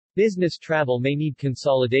Business travel may need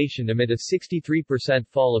consolidation amid a 63%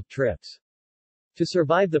 fall of trips. To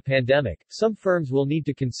survive the pandemic, some firms will need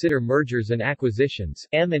to consider mergers and acquisitions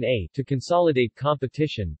 (M&A) to consolidate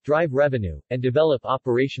competition, drive revenue, and develop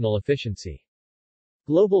operational efficiency.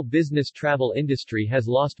 Global business travel industry has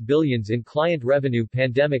lost billions in client revenue.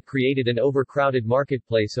 Pandemic created an overcrowded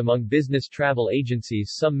marketplace among business travel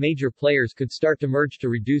agencies. Some major players could start to merge to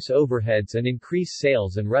reduce overheads and increase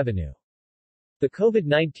sales and revenue. The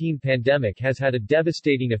COVID-19 pandemic has had a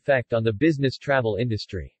devastating effect on the business travel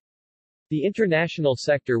industry. The international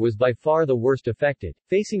sector was by far the worst affected,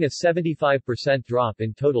 facing a 75% drop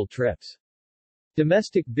in total trips.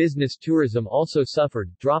 Domestic business tourism also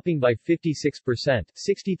suffered, dropping by 56%,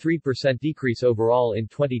 63% decrease overall in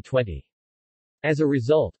 2020. As a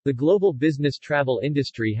result, the global business travel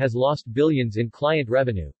industry has lost billions in client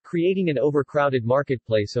revenue, creating an overcrowded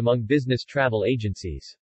marketplace among business travel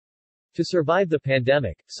agencies. To survive the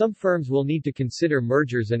pandemic, some firms will need to consider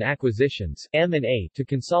mergers and acquisitions (M&A) to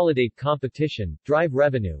consolidate competition, drive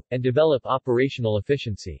revenue, and develop operational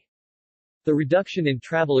efficiency. The reduction in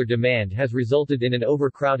traveler demand has resulted in an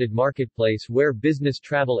overcrowded marketplace where business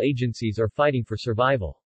travel agencies are fighting for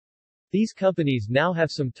survival. These companies now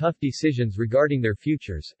have some tough decisions regarding their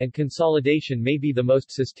futures, and consolidation may be the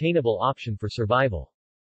most sustainable option for survival.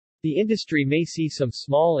 The industry may see some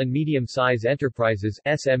small and medium-size enterprises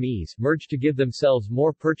 (SMEs) merge to give themselves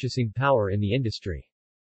more purchasing power in the industry.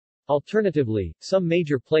 Alternatively, some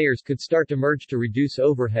major players could start to merge to reduce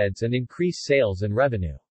overheads and increase sales and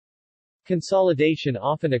revenue. Consolidation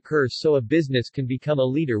often occurs so a business can become a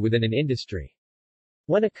leader within an industry.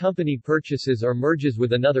 When a company purchases or merges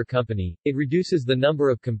with another company, it reduces the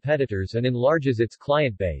number of competitors and enlarges its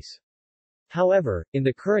client base. However, in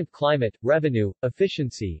the current climate, revenue,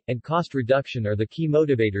 efficiency, and cost reduction are the key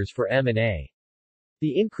motivators for M&A.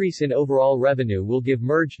 The increase in overall revenue will give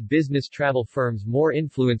merged business travel firms more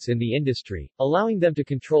influence in the industry, allowing them to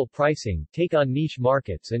control pricing, take on niche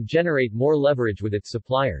markets and generate more leverage with its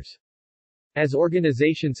suppliers. As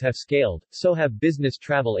organizations have scaled, so have business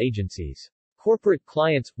travel agencies. Corporate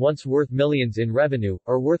clients, once worth millions in revenue,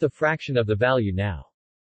 are worth a fraction of the value now.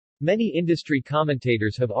 Many industry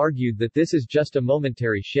commentators have argued that this is just a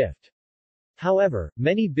momentary shift. However,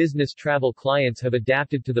 many business travel clients have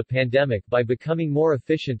adapted to the pandemic by becoming more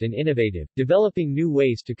efficient and innovative, developing new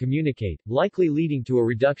ways to communicate, likely leading to a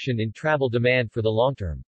reduction in travel demand for the long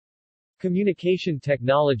term. Communication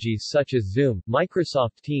technologies such as Zoom,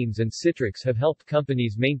 Microsoft Teams and Citrix have helped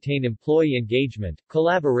companies maintain employee engagement,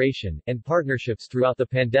 collaboration, and partnerships throughout the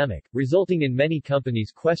pandemic, resulting in many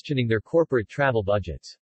companies questioning their corporate travel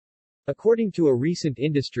budgets. According to a recent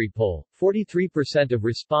industry poll, 43% of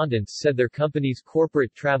respondents said their company's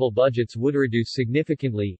corporate travel budgets would reduce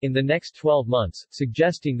significantly in the next 12 months,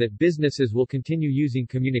 suggesting that businesses will continue using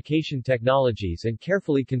communication technologies and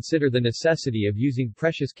carefully consider the necessity of using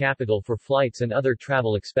precious capital for flights and other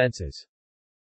travel expenses.